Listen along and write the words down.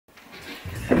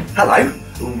Hello,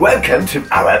 welcome to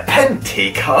our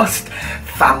Pentecost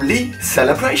family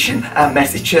celebration, our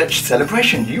Messy Church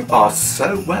celebration. You are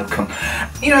so welcome.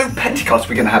 You know, Pentecost,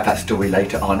 we're going to have that story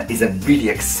later on, is a really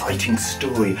exciting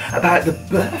story about the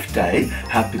birthday,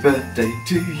 happy birthday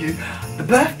to you, the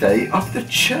birthday of the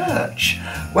church.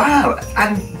 Wow,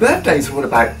 and birthdays are all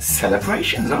about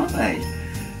celebrations, aren't they?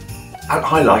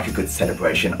 I like a good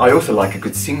celebration. I also like a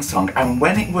good sing-song, and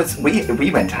when it was, we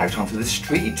went out onto the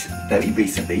street very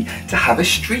recently to have a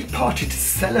street party to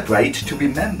celebrate, to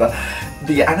remember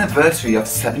the anniversary of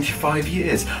 75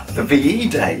 years of the VE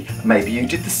Day. Maybe you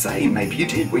did the same, maybe you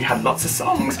did. We had lots of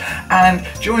songs, and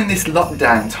during this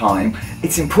lockdown time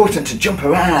it's important to jump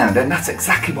around, and that's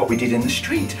exactly what we did in the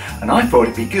street. And I thought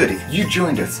it'd be good if you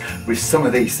joined us with some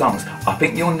of these songs. I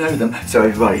think you'll know them, so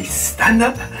everybody stand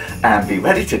up and be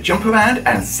ready to jump around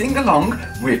and sing along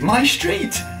with my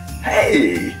street.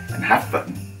 Hey, and have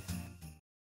fun.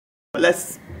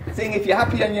 Let's sing If You're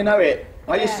Happy and You Know It.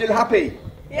 Are you still happy?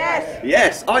 Yes.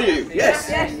 Yes, are you? Yes.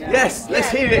 Yes. Yes,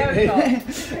 let's hear it.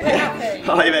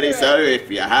 Are you ready? So if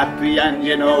you're happy and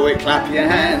you know it, clap your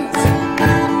hands.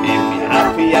 If you're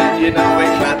happy and you know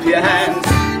it, clap your hands.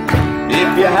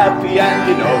 If you're happy and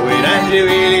you know it and you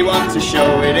really want to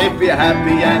show it, if you're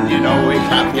happy and you know it,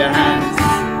 clap your hands.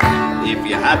 If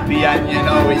you're happy and you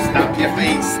know it, stamp your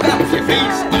feet, stamp your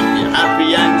feet. If you're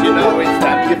happy and you know it,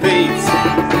 stamp your feet.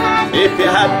 If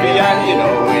you're happy and you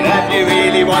know it and you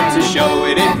really want to show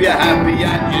it, if you're happy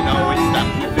and you know it,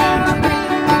 stamp your feet.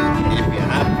 If you're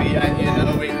happy and you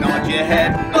know it, nod your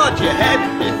head, nod your head.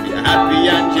 If you're happy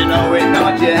and you know it,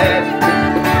 nod your head.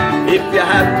 If you're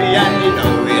happy and you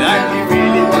know it and you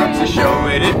really want to show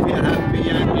it, if you're happy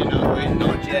and you know it,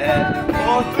 nod your head.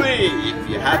 4, 3. If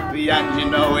you're happy and you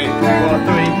know it, 4,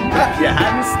 3. Clap your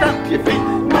hands, stamp your feet,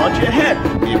 nod your head.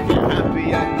 If you're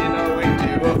happy and you know it,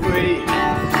 2 or 3.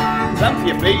 Stamp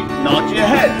your feet, nod your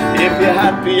head. If you're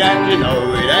happy and you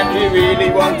know it and you really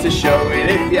want to show it,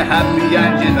 if you're happy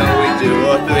and you know it, 2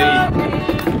 or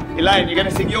 3. Elaine, you're going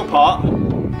to sing your part. If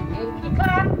you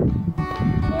clap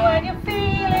when you're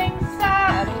feeling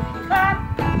sad, if you clap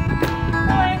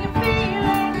when you're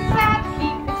feeling sad,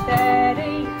 keep it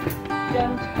steady,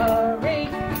 don't hurry,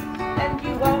 and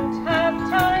you won't have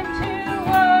time to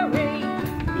worry.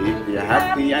 If you're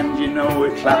happy and you know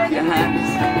it, clap your hands.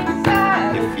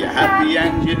 If you're happy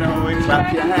and you know it,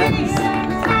 clap your hands.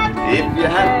 If you're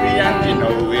happy and you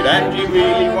know it and you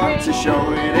really want to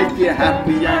show it, if you're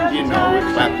happy and you know it,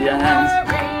 clap your hands.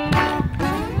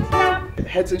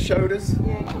 Heads and shoulders.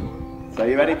 So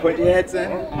you ready? Put your heads in.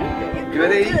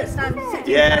 Goody?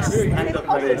 Yes, stand up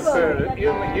for this.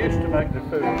 You used to make the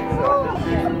food.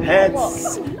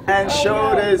 Heads and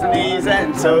shoulders, knees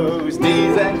and toes,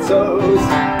 knees and toes.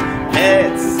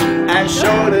 Heads and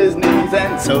shoulders, knees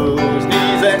and toes,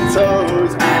 knees and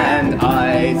toes. And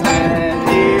eyes and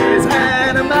ears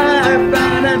and a mouth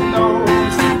and a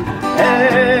nose.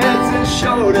 Heads and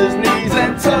shoulders, knees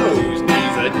and toes,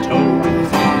 knees and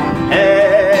toes.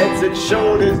 Heads and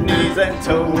shoulders, knees and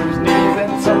toes, knees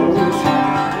and toes.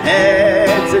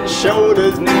 Heads and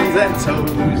shoulders, knees and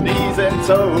toes, knees and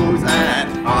toes.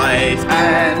 And eyes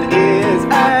and ears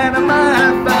and a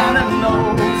mouth and a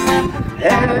nose.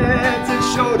 Heads and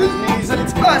shoulders, knees and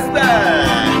toes. Faster!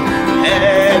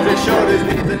 Heads and shoulders,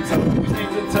 knees and toes,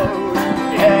 knees and toes.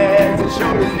 Heads and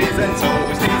shoulders, knees and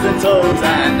toes, knees and toes.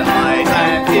 And eyes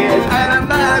and ears and a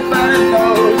mouth and a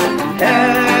nose.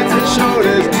 Heads and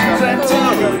shoulders, knees and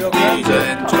toes, knees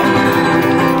and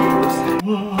toes.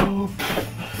 Whoa.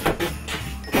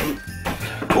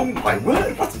 Oh my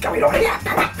word, what's going on here?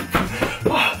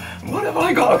 What have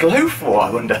I got a glow for, I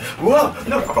wonder? Whoa,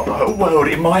 look, I've got the whole world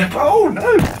in my... Oh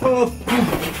no! Oh.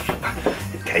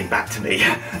 It came back to me.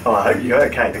 Oh, I hope you're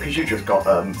okay, because you just got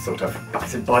sort of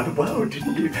battered by the world,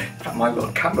 didn't you? In fact, my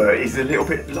little camera is a little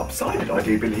bit lopsided, I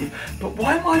do believe. But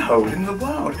why am I holding the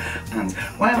world? And,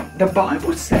 well, the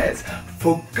Bible says,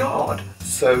 "For God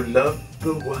so loved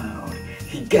the world,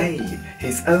 He gave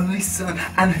His only Son,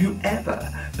 and whoever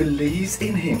believes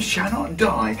in Him shall not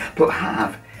die, but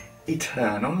have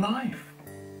eternal life."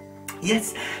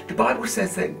 Yes, the Bible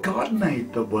says that God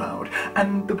made the world,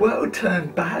 and the world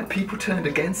turned bad. People turned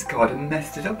against God and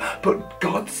messed it up, but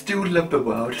God still loved the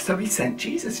world, so He sent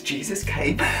Jesus. Jesus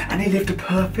came and He lived a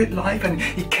perfect life, and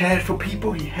He cared for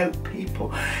people, He helped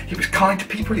people, He was kind to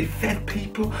people, He fed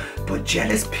people. But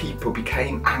jealous people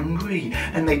became angry,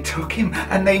 and they took Him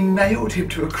and they nailed Him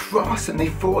to a cross, and they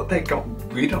thought they got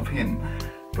rid of Him.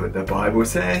 But the Bible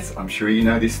says, I'm sure you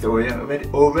know this story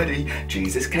already,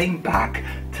 Jesus came back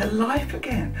to life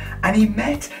again, and He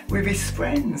met with His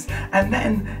friends, and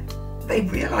then they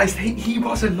realised he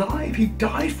was alive. He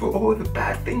died for all the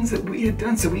bad things that we had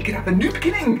done so we could have a new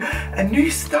beginning, a new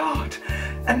start.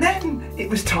 And then it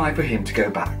was time for him to go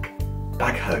back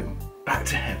home, back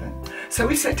to heaven. So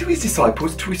he said to his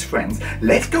disciples, to his friends,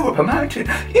 let's go up a mountain.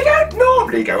 You don't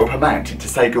normally go up a mountain to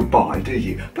say goodbye, do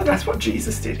you? But that's what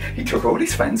Jesus did. He took all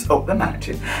his friends up the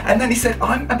mountain and then he said,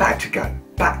 I'm about to go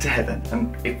back to heaven.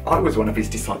 And if I was one of his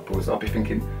disciples, I'd be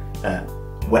thinking,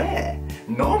 where?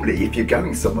 Normally, if you're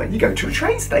going somewhere, you go to a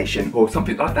train station or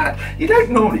something like that. You don't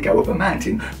normally go up a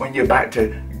mountain when you're about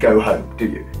to go home, do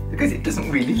you? Because it doesn't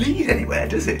really lead anywhere,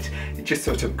 does it? It just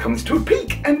sort of comes to a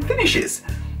peak and finishes.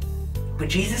 But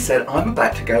Jesus said, I'm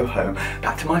about to go home,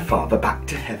 back to my Father, back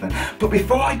to heaven. But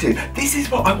before I do, this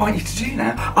is what I want you to do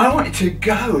now. I want you to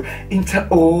go into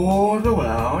all the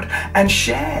world and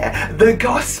share the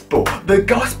gospel,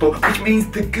 which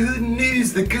means the good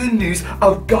news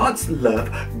of God's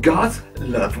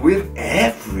love with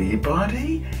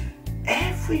everybody,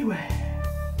 everywhere.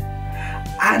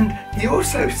 And he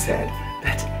also said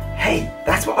that, hey,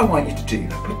 that's what I want you to do,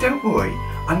 but don't worry.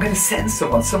 I'm going to send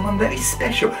someone very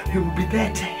special who will be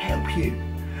there to help you.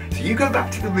 So you go back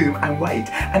to the room and wait.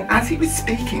 And as he was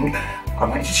speaking, I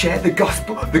want you to share the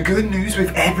gospel, the good news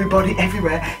with everybody,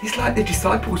 everywhere. It's like the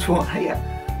disciples thought, hey,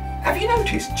 have you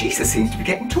noticed Jesus seems to be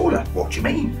getting taller? What do you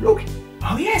mean? Look.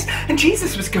 Oh yes, and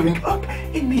Jesus was going up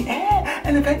in the air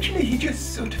and eventually he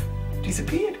just sort of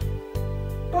disappeared.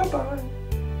 Bye-bye.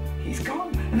 He's gone.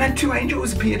 And then two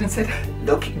angels appeared and said,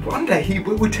 look, one day he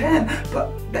will return. But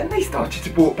then they started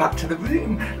to walk back to the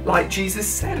room, like Jesus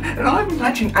said. And I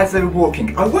imagine as they were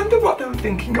walking, I wonder what they were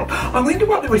thinking of. I wonder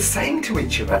what they were saying to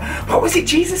each other. What was it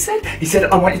Jesus said? He said,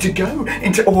 I want you to go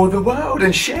into all the world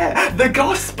and share the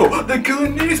gospel, the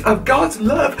good news of God's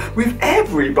love with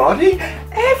everybody,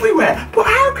 everywhere. But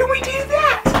how can we do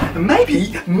that?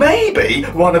 Maybe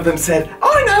one of them said,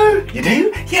 I know, you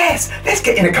do? Yes, let's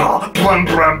get in a car. Brum,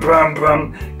 brum, brum,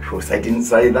 brum. Of course they didn't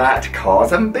say that.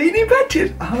 Cars haven't been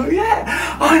invented. Oh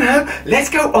yeah, I know. Let's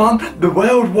go on the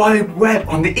World Wide Web,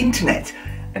 on the internet.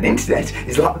 An internet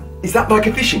is that like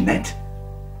a fishing net?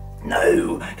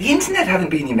 No, the internet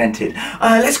hasn't been invented.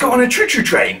 Let's go on a choo-choo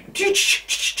train.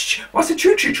 What's a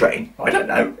choo-choo train? I don't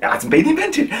know. It hasn't been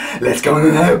invented. Let's go on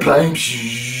an airplane.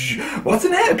 What's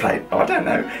an airplane? I don't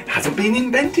know. It hasn't been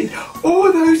invented.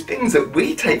 All those things that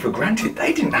we take for granted,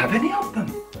 they didn't have any of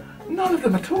them. None of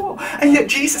them at all. And yet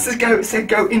Jesus has said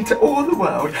go into all the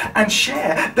world and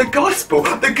share the gospel,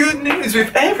 the good news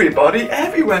with everybody,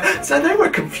 everywhere. So they were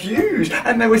confused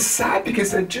and they were sad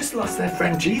because they'd just lost their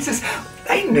friend Jesus.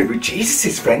 They knew with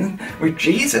Jesus' friend, with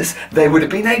Jesus, they would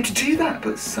have been able to do that.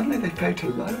 But suddenly they felt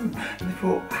alone and they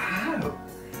thought, how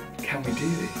can we do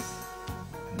this?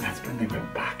 And that's when they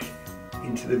went back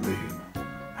into the room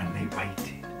and they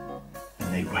waited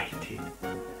and they waited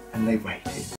and they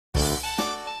waited.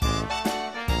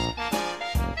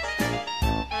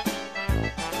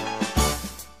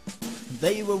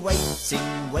 They were waiting,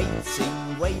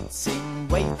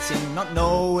 not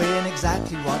knowing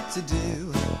exactly what to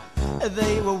do.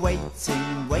 They were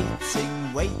waiting,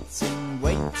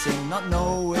 not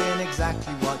knowing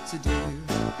exactly what to do.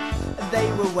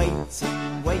 They were waiting,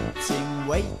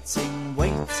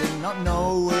 not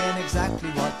knowing exactly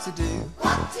what to do.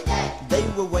 They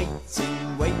were waiting,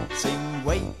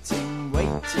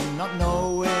 not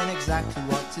knowing exactly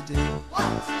what to do.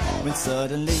 When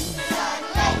suddenly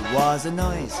there was a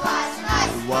noise,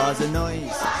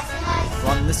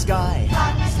 from the sky.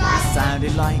 It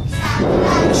sounded like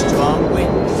a strong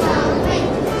wind,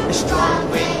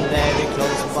 very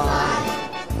close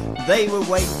by. They were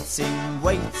waiting,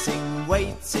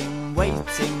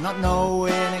 not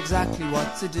knowing exactly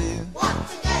what to do.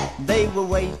 They were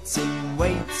waiting,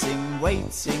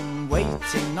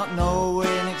 not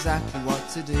knowing exactly what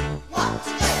to do.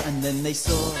 And then they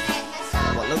saw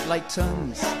what looked like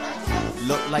tongues,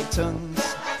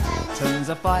 tongues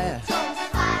of fire,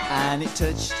 and it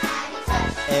touched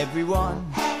everyone.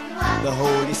 The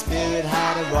Holy Spirit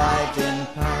had arrived in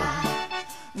power.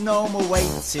 No more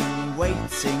waiting.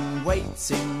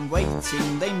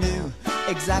 They knew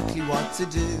exactly what to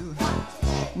do.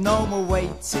 No more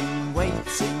waiting.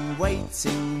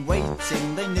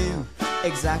 They knew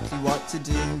exactly what to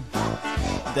do.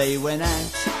 They went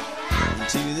out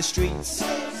into the streets,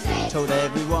 told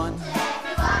everyone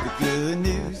the good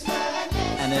news,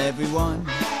 and everyone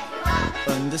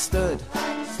understood.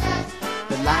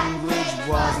 The language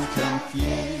wasn't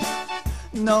confused.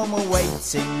 No more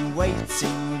waiting.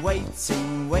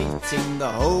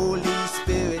 The Holy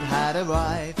Spirit had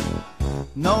arrived.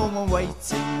 No more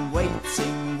waiting,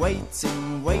 waiting,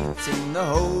 waiting, waiting. The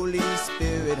Holy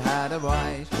Spirit had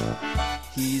arrived.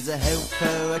 He's a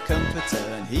helper, a comforter,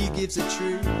 and he gives the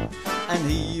truth,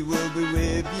 and he will be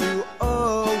with you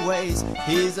always.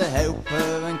 He's a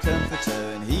helper and comforter,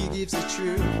 and he gives the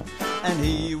truth, and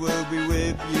he will be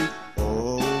with you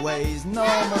always. No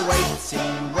more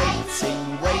waiting,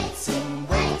 waiting, waiting,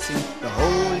 waiting. The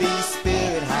Holy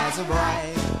Spirit has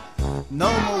arrived. No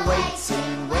more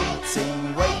waiting,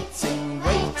 waiting, waiting,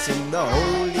 waiting. The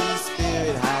Holy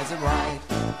Spirit has arrived.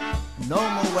 No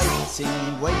more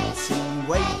waiting, waiting,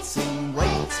 waiting,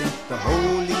 waiting. The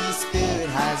Holy Spirit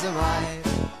has arrived.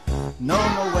 No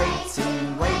more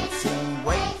waiting, waiting,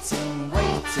 waiting,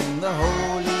 waiting. The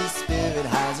Holy Spirit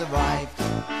has arrived.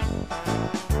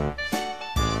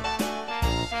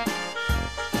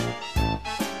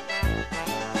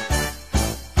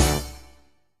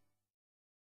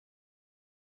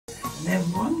 And then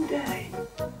one day,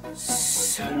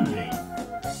 suddenly,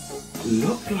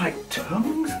 looked like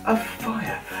tongues of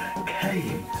fire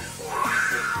came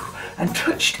and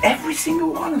touched every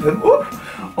single one of them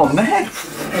on the head.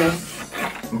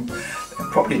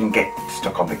 Probably didn't get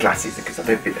stuck on the glasses because I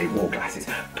don't think they wore glasses,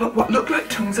 but what looked like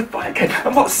tongues of fire came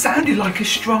and what sounded like a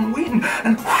strong wind,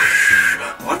 and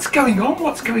what's going on,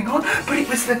 what's going on? But it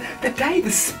was the day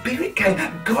the Spirit came,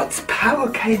 God's power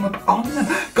came up on them,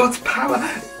 God's power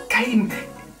came,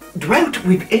 dwelt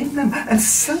within them, and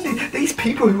suddenly these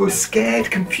people who were scared,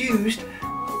 confused,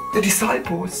 the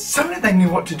disciples, suddenly they knew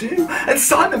what to do. And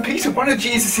Simon Peter, one of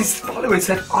Jesus' followers,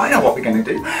 said, I know what we're going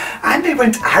to do. And they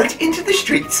went out into the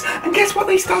streets, and guess what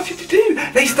they started to do?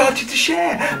 They started to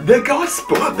share the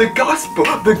gospel, the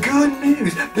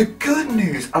good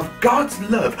news of God's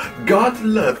love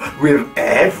with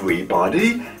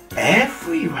everybody,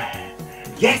 everywhere.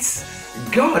 Yes,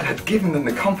 God had given them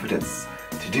the confidence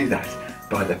to do that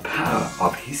by the power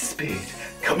of His Spirit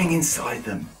coming inside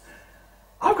them.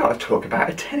 I've got to talk about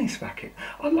a tennis racket.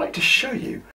 I'd like to show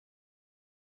you.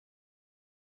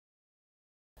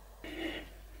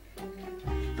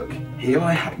 Look, here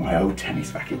I have my old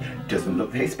tennis racket. Doesn't look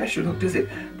very special, look, does it?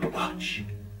 But watch.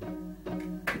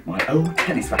 My old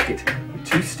tennis racket with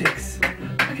 2 sticks.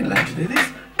 I can learn to do this.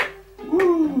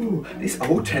 Woo! This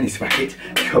old tennis racket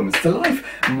comes to life.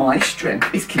 My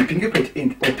strength is keeping it up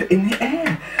in the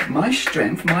air. My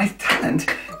strength, my talent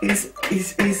is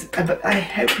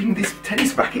helping this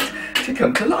tennis racket to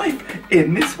come to life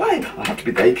in this way. I have to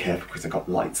be very careful because I've got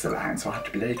lights around, so I have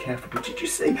to be very careful. But did you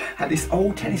see how this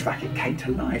old tennis racket came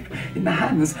to life in the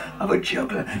hands of a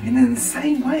juggler? And in the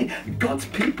same way, God's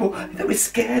people, they were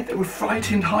scared, they were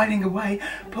frightened, hiding away.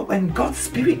 But when God's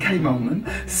Spirit came on them,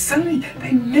 suddenly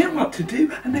they knew what to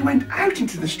do, and they went out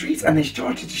into the streets and they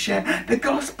started to share the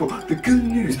gospel, the good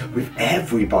news with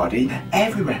everybody,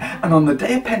 everywhere. And on the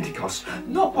day of Pentecost,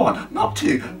 not 1, not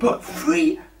 2, but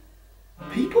 3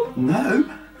 people? No.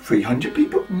 300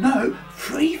 people? No.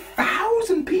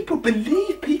 3,000 people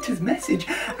believed Peter's message,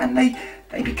 and they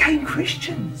became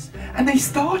Christians, and they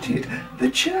started the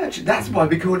church. That's why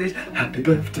we call it Happy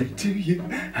Birthday to You,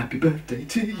 Happy Birthday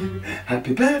to You,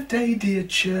 Happy Birthday dear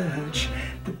church.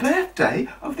 The birthday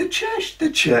of the church. The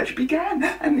church began,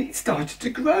 and it started to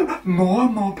grow. More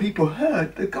and more people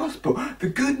heard the gospel, the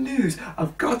good news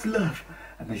of God's love,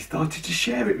 and they started to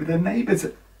share it with their neighbours,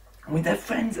 with their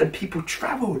friends, and people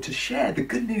travelled to share the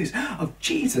good news of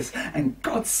Jesus and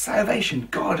God's salvation,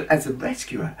 God as a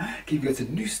rescuer, giving us a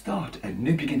new start, a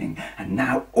new beginning. And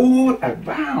now all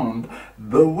around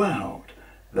the world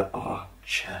there are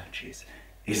churches.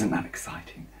 Isn't that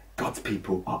exciting? God's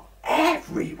people are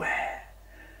everywhere,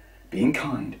 being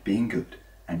kind, being good,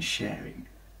 and sharing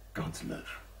God's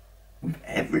love with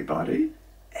everybody,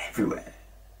 everywhere.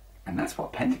 And that's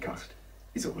what Pentecost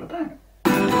is all about.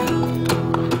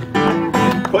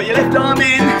 Put your left arm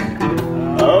in.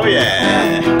 Oh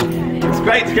yeah. It's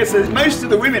great because most of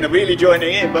the women are really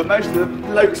joining in, but most of the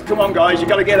blokes, come on guys, you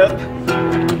got to get up.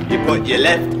 You put your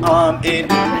left arm in,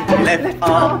 left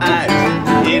arm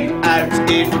out, in,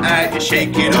 out, you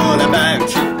shake it all about.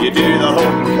 You do the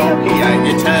hokey cokey and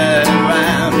you turn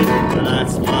around. Well,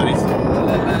 that's what it's all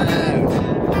about.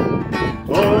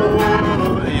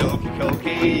 Oh, the hokey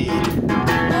cokey.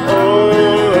 Oh,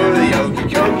 the hokey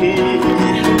cokey.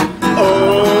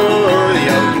 Oh, the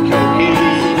hokey cokey.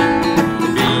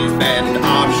 Knees bend,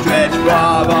 arms stretch,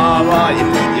 rah, rah, rah. You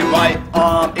put your right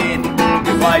arm in,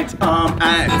 your right arm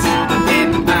out. In,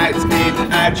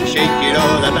 out, you shake it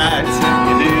all about.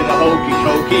 You do the hokey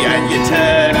cokey and you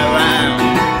turn around.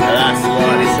 That's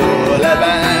what it's all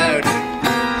about.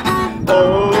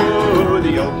 Oh,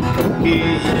 the hokey cokey.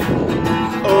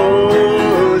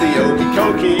 Oh, the hokey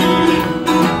cokey.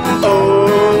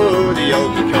 Oh, the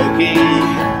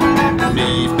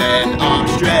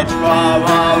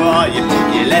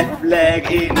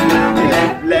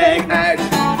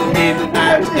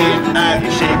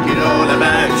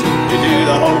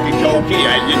hokey cokey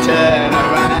and you turn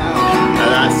around.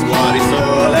 That's what it's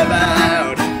all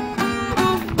about.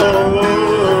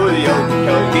 Oh, the hokey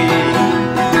cokey.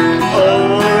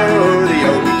 Oh, the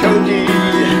hokey cokey.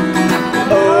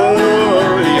 Oh,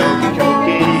 the hokey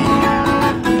cokey.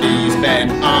 Please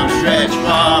bend, arm stretch,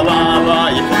 wah wah wah.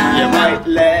 You put your right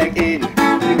leg in,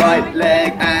 your right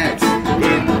leg out.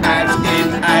 In,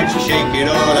 out, you shake it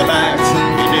all about.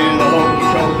 You do the hokey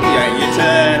cokey and you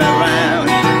turn around.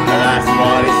 That's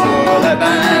what it's all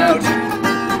about.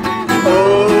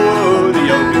 Oh, the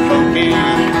hokey cokey.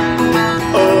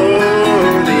 Oh,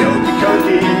 the hokey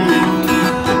cokey.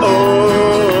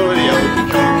 Oh, the hokey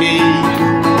cokey.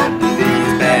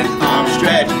 These bend arms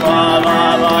stretch, wah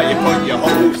wah wah. You put your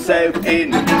whole self in,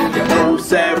 your whole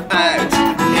self out.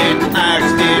 In,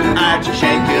 out, you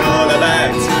shake it all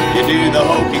about. You do the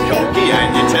hokey cokey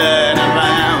and you turn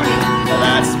around.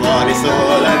 That's what it's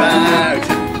all about.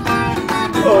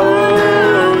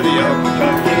 Oh, the hokey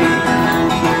cokey.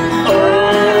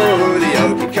 Oh, the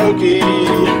hokey cokey.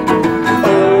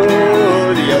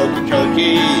 Oh, the hokey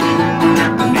cokey.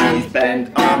 Knees bend,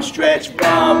 arms stretch,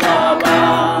 rah, rah,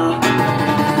 rah.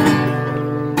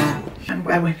 And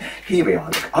well, here we are.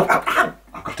 Look. Oh, ow, ow.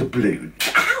 I've got a balloon.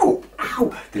 Ow,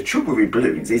 ow. The trouble with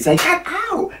balloons is they can,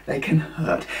 ow, they can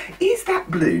hurt. Is that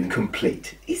balloon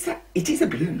complete? It is a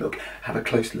balloon, look. Have a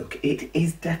close look. It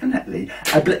is definitely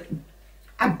a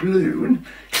balloon.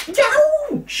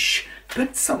 Ouch!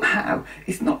 But somehow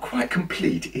it's not quite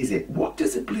complete, is it? What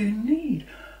does a balloon need?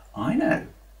 I know.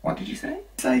 What did you say?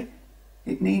 Say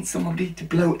it needs somebody to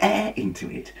blow air into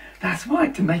it. That's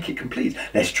right, to make it complete.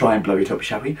 Let's try and blow it up,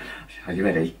 shall we? Are you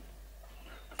ready?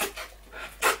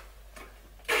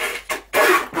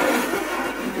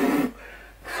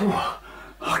 Oh,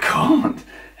 I can't.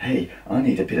 Hey, I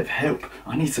need a bit of help.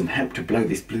 I need some help to blow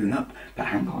this balloon up. But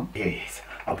hang on. Here it is.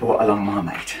 I brought along my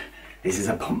mate. This is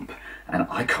a pump, and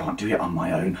I can't do it on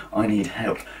my own. I need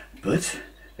help. But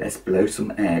let's blow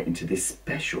some air into this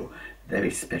special, very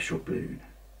special balloon.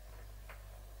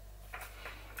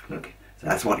 Look, so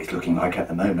that's what it's looking like at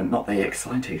the moment. Not very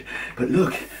excited. But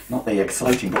look, not very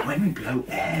exciting. But when we blow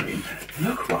air in,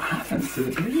 look what happens to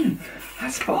the balloon.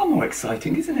 That's far more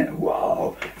exciting, isn't it?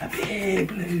 Whoa, a big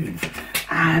balloon.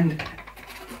 And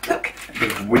look,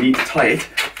 we need to tie it.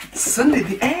 Suddenly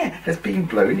the air has been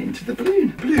blown into the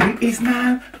balloon. The balloon is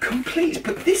now complete,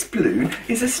 but this balloon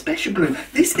is a special balloon.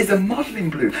 This is a modelling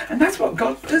balloon, and that's what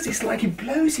God does. It's like he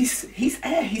blows his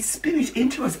air, his spirit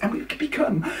into us, and we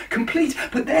become complete.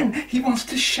 But then he wants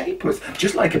to shape us,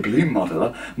 just like a balloon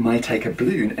modeller might take a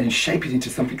balloon and shape it into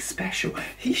something special.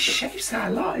 He shapes our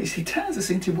lives. He turns us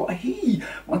into what he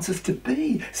wants us to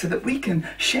be, so that we can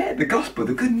share the gospel,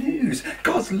 the good news,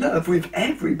 God's love with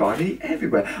everybody,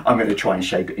 everywhere. I'm going to try and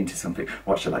shape it into something.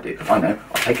 What shall I do? I know.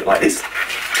 I'll take it like this.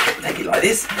 Take it like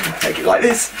this. Take it like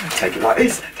this. Take it like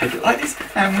this. Take it like this.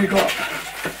 And we've got,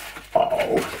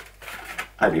 oh,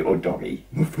 a little doggy.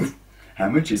 How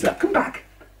much is that? Come back.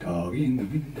 Doggy in the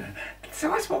window. So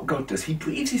that's what God does. He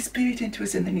breathes his spirit into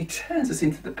us, and then he turns us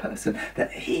into the person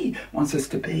that he wants us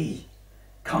to be.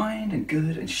 Kind and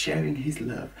good and sharing his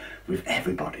love with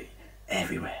everybody,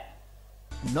 everywhere.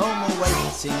 No more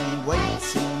waiting,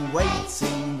 waiting,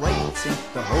 waiting, waiting.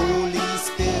 The Holy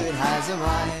Spirit has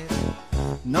arrived.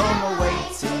 No more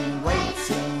waiting,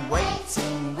 waiting,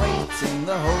 waiting, waiting.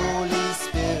 The Holy